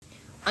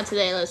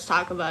Today, let's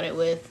talk about it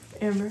with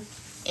Amber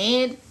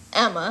and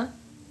Emma.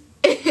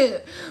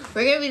 We're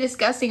going to be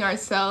discussing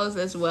ourselves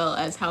as well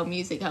as how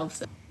music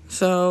helps us.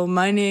 So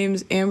my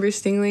name's Amber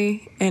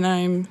Stingley, and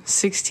I'm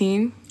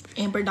 16.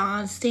 Amber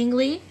Dawn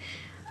Stingley.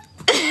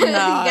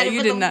 Nah, you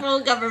did put the not. full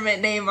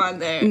government name on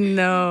there.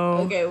 No.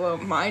 Okay, well,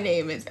 my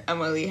name is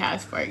Emily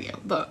Hasberg,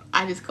 but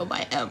I just go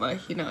by Emma.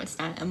 You know, it's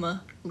not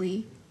Emma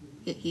Lee.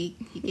 You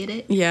get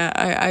it? Yeah,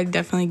 I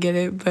definitely get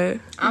it, but...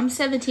 I'm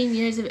 17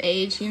 years of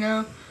age, you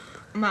know.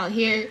 I'm out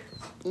here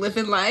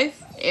living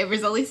life.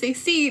 Amber's only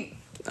 16.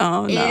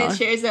 Oh, no. And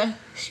shares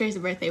a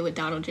birthday with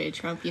Donald J.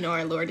 Trump, you know,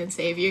 our Lord and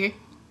Savior.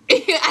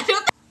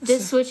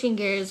 This switching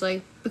gears,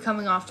 like,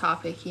 becoming off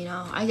topic, you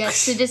know. I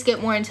guess to just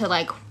get more into,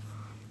 like,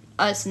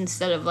 us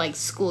instead of, like,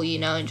 school, you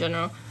know, in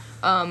general.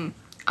 I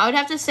would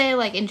have to say,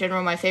 like, in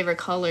general, my favorite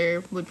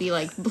color would be,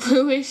 like,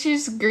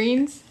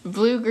 blue-greenish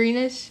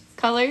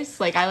colors.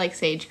 Like, I like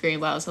sage green,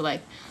 but I also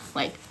like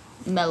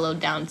mellowed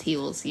down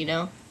teals, you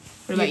know?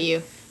 What about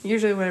you?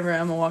 Usually whenever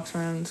Emma walks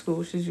around in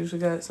school, she's usually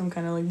got some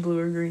kind of, like, blue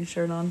or green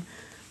shirt on.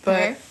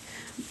 But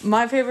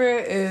my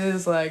favorite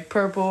is, like,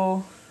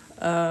 purple.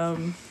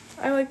 I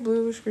like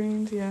bluish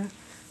greens, yeah.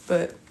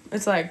 But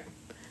it's, like,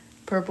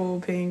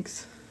 purple,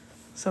 pinks,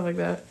 stuff like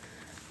that.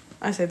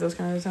 I say those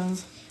kind of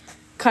sounds.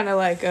 Kind of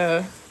like,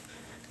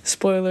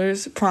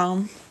 spoilers,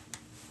 prom.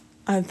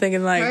 I'm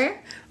thinking,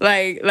 like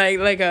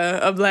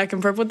a black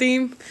and purple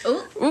theme.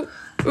 Ooh. Ooh.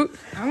 Ooh.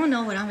 I don't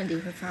know what I'm going to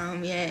do for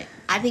prom yet.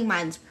 I think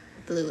mine's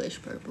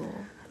bluish purple.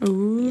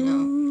 Ooh. You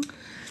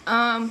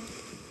know?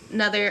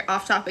 Another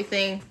off-topic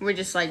thing, we're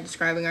just, like,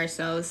 describing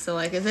ourselves. So,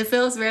 like, if it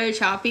feels very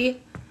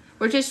choppy,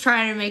 we're just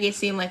trying to make it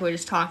seem like we're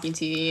just talking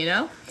to you, you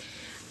know?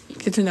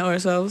 Get to know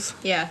ourselves.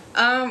 Yeah.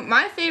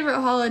 My favorite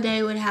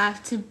holiday would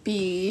have to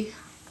be,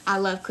 I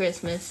love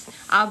Christmas.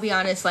 I'll be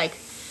honest, like,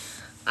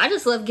 I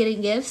just love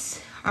getting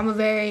gifts. I'm a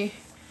very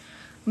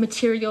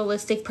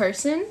materialistic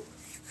person.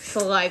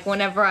 So, like,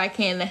 whenever I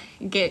can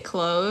get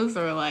clothes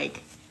or,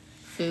 like,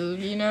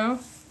 food, you know,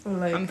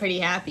 Like, I'm pretty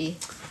happy.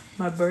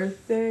 my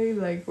birthday,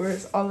 like, where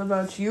it's all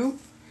about you.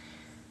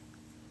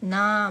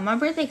 Nah, my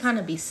birthday kind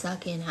of be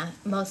sucking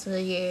most of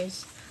the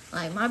years.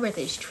 Like, my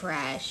birthday's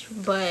trash,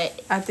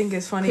 but I think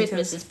it's funny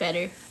Christmas is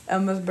better.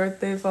 Emma's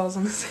birthday falls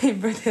on the same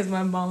birthday as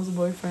my mom's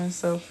boyfriend,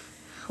 so...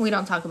 We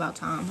don't talk about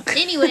Tom.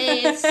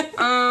 Anyways,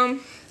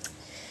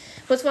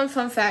 what's one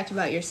fun fact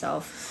about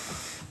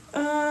yourself?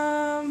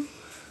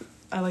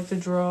 I like to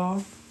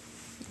draw.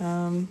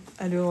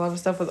 I do a lot of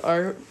stuff with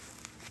art.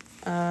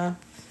 I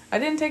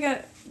didn't take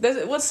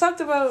what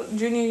sucked about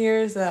junior year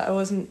is that I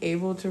wasn't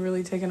able to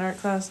really take an art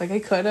class. Like, I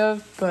could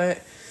have,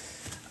 but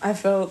I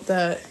felt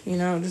that, you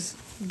know, just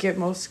get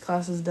most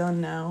classes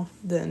done now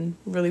than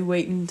really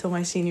wait until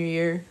my senior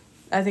year.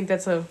 I think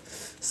that's a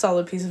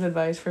solid piece of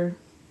advice for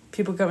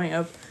people coming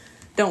up.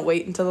 Don't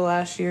wait until the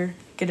last year.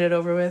 Get it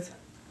over with.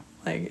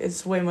 Like,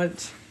 it's way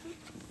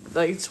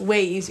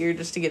easier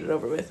just to get it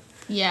over with.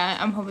 Yeah,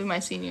 I'm hoping my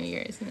senior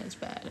year isn't as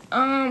bad.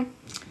 I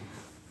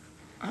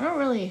don't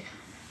really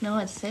know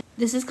what to say.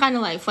 This is kind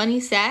of, like,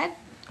 funny, sad,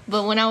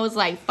 but when I was,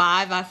 like,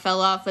 5, I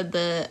fell off of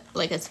a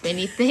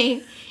spinny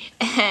thing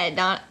at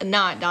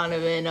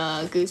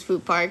Donovan Goose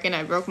Poop Park, and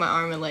I broke my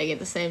arm and leg at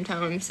the same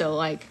time, so,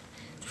 like,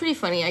 it's pretty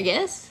funny, I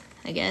guess,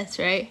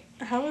 right?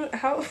 How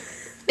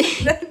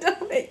that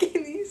don't make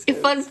any sense.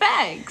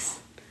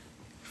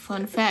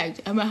 Fun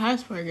fact, Emma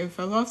Hasberger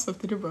fell off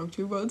something and broke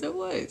 2 bones at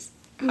once.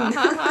 Ha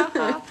ha ha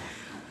ha.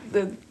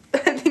 I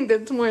think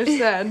that's more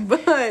sad,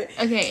 but...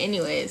 Okay,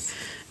 anyways,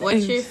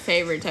 what's your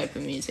favorite type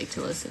of music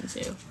to listen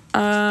to?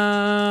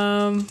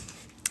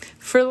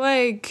 For,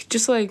 like,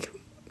 just, like,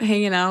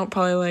 hanging out,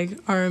 probably, like,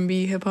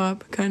 R&B,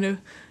 hip-hop kind of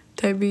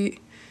type beat.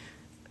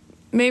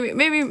 Maybe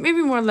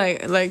more,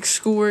 like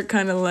schoolwork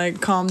kind of,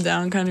 like, calm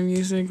down kind of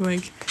music,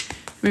 like,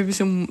 maybe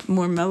some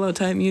more mellow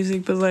type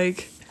music, but,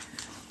 like,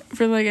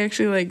 for, like,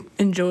 actually, like,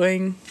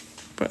 enjoying,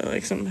 but,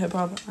 like, some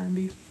hip-hop,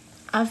 R&B.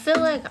 I feel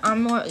like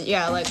I'm more,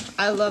 like,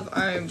 I love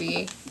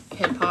R&B,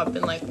 hip-hop,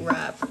 and, like,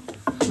 rap.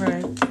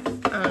 Right.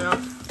 I don't know.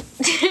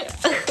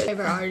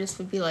 Favorite artist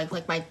would be,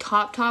 like my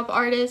top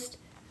artist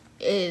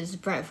is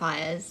Brent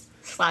Faiyaz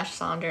 /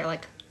 Sonder.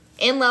 Like,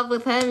 in love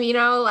with him, you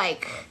know,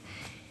 like,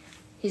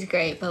 he's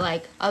great. But,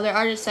 like, other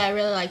artists that I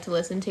really like to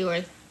listen to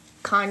are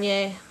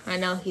Kanye. I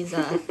know he's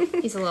a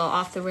little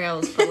off the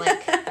rails, but,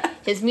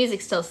 like, his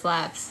music still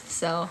slaps.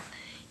 So,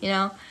 you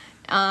know.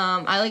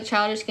 I like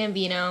Childish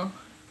Gambino,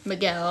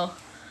 Miguel,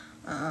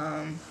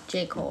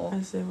 J. Cole,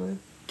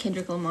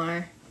 Kendrick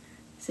Lamar,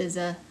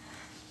 SZA,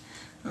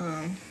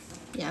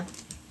 yeah,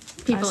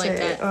 people like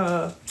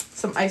that.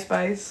 Some Ice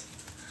Spice.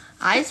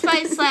 Ice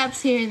Spice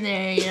slaps here and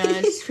there, you know,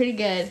 it's pretty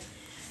good.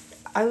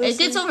 It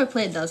gets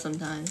overplayed though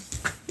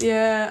sometimes.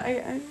 Yeah,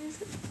 I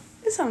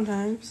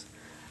sometimes.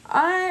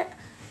 I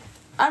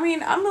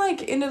mean, I'm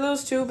like into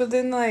those too, but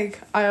then like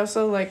I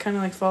also like kind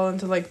of like fall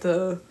into like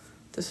the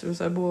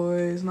Suicide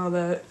Boys and all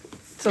that.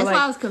 So that's like,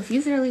 why I was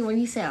confused earlier when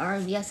you said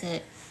R&B. I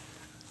said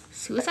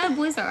Suicide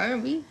Boys are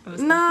R&B.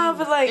 No,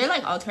 but like they're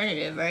like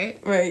alternative, right?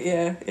 Right.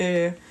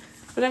 Yeah.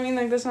 But I mean,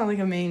 like that's not like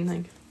a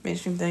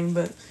mainstream thing.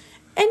 But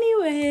and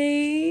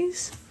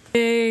anyways,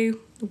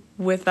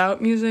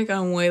 without music,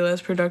 I'm way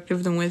less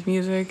productive than with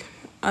music.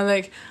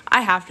 I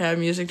have to have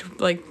music to,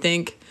 like,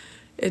 think.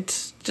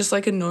 It's just,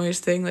 like, a noise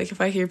thing. Like, if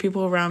I hear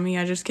people around me,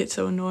 I just get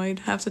so annoyed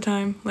half the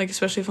time. Like,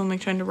 especially if I'm,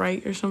 like, trying to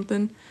write or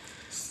something.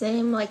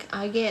 Same, like,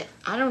 I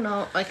don't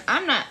know, like,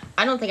 I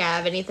don't think I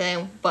have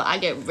anything, but I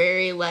get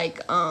very,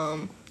 like,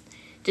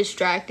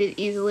 distracted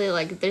easily.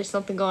 Like, if there's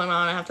something going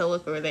on, I have to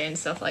look over there and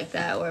stuff like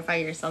that. Or if I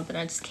hear something,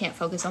 I just can't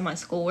focus on my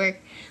schoolwork.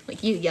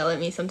 Like, you yell at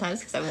me sometimes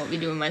because I won't be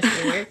doing my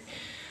schoolwork.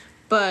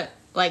 But,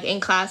 like, in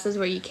classes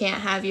where you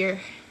can't have your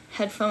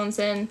headphones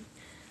in,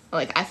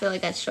 like, I feel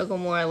like I struggle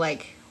more,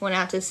 like, when I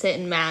have to sit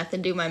in math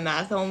and do my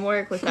math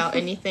homework without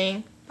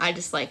anything.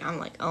 I'm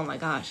like, oh my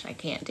gosh, I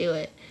can't do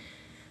it.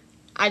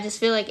 I just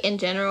feel like, in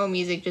general,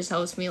 music just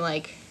helps me,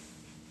 like,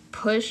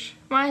 push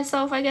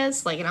myself, I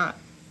guess. Like, not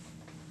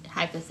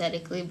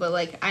hypothetically, but,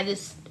 like, I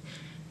just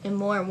am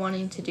more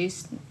wanting to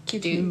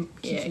keep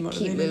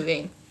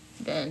moving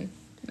than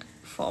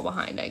fall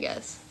behind, I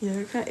guess.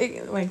 Yeah,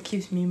 it like,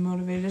 keeps me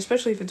motivated,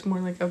 especially if it's more,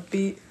 like,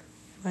 upbeat.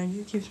 Like,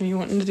 it keeps me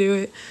wanting to do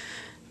it.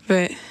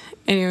 But,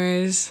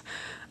 anyways,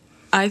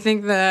 I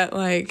think that,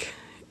 like,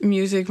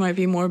 music might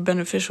be more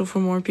beneficial for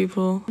more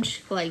people.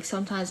 Like,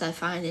 sometimes I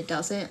find it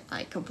doesn't,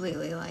 like,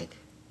 completely, like,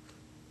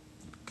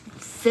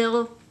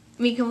 fill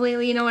me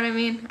completely, you know what I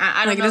mean?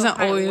 I don't know. Like, it doesn't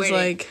always,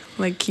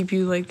 like, keep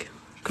you, like,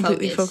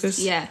 completely focused.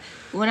 Yeah.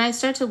 When I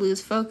start to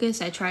lose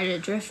focus, I try to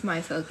drift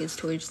my focus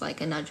towards, like,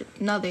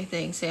 another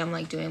thing. Say I'm,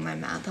 like, doing my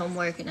math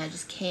homework and I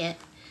just can't.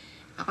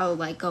 I'll,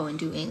 like, go and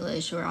do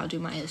English, or I'll do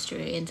my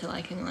history until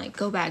I can, like,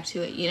 go back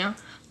to it, you know?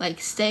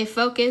 Like, stay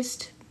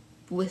focused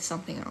with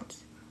something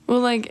else.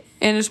 Well, like,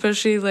 and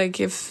especially, like,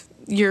 if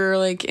you're,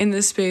 like, in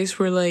this space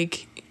where,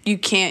 like, you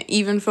can't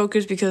even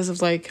focus because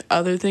of, like,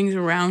 other things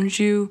around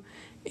you,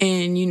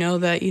 and you know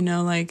that, you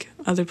know, like,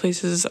 other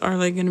places are,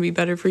 like, going to be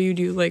better for you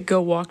to, like,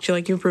 go walk to,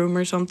 like, your room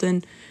or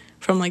something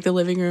from, like, the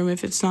living room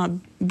if it's not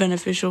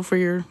beneficial for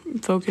your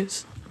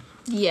focus.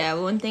 Yeah,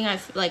 one thing I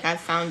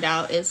found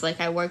out is,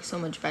 like, I work so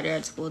much better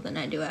at school than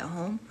I do at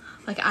home.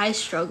 Like, I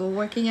struggle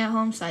working at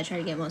home, so I try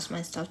to get most of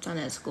my stuff done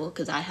at school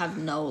because I have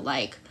no,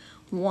 like,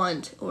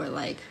 want or,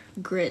 like,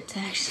 grit to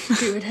actually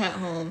do it at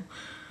home.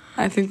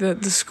 I think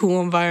that the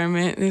school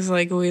environment is,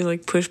 like, always,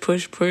 like, push,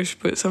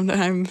 but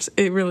sometimes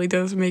it really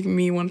does make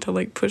me want to,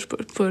 like,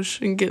 push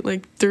and get,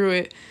 like, through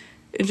it.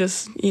 It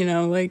just, you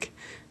know, like,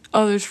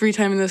 oh, there's free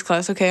time in this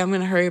class. Okay, I'm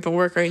going to hurry up and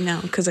work right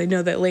now because I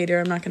know that later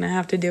I'm not going to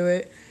have to do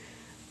it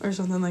or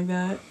something like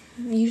that.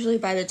 Usually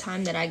by the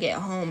time that I get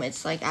home,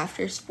 it's, like,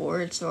 after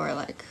sports or,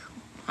 like,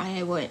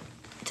 I went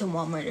to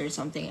Walmart or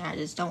something. I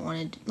just don't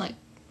want to, like,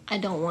 I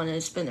don't want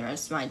to spend the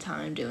rest of my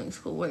time doing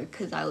schoolwork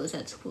because I was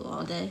at school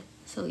all day.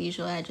 So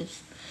usually I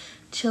just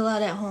chill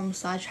out at home,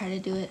 so I try to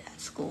do it at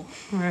school.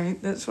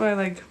 Right. That's why,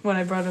 like, when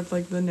I brought up,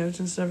 like, the notes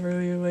and stuff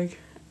earlier, like,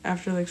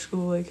 after, like,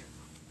 school, like,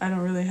 I don't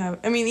really have...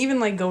 I mean, even,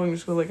 like, going to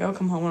school, like, I'll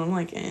come home and I'm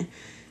like,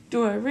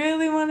 do I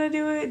really want to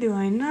do it? Do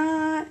I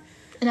not?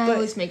 And I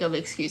always make up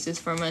excuses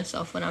for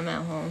myself when I'm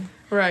at home.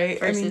 Right.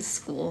 Versus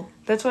school.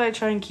 That's why I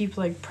try and keep,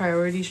 like,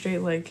 priorities straight.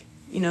 Like,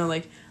 you know,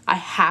 like, I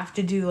have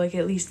to do, like,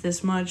 at least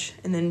this much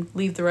and then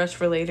leave the rest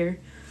for later.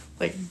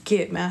 Like,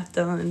 get math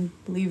done,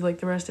 leave, like,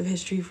 the rest of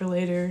history for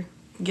later,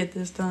 get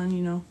this done,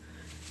 you know.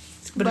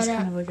 But it's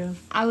kind of like a...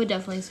 I would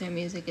definitely say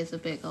music is a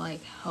big,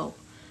 like, help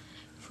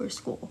for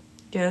school.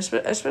 Yeah,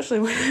 especially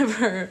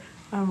whenever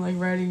I'm,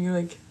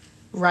 like,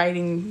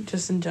 writing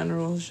just in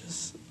general is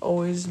just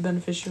always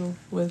beneficial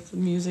with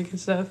music and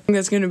stuff. I think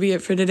that's going to be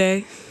it for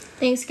today.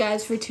 Thanks,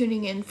 guys, for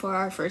tuning in for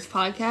our first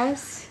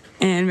podcast.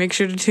 And make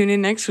sure to tune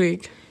in next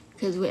week.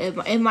 Because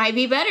it might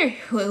be better.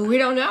 We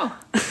don't know.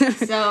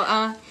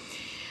 So,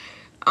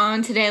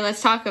 on today,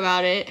 let's talk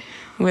about it.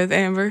 With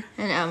Amber.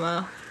 And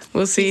Emma.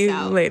 We'll see you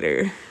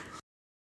later.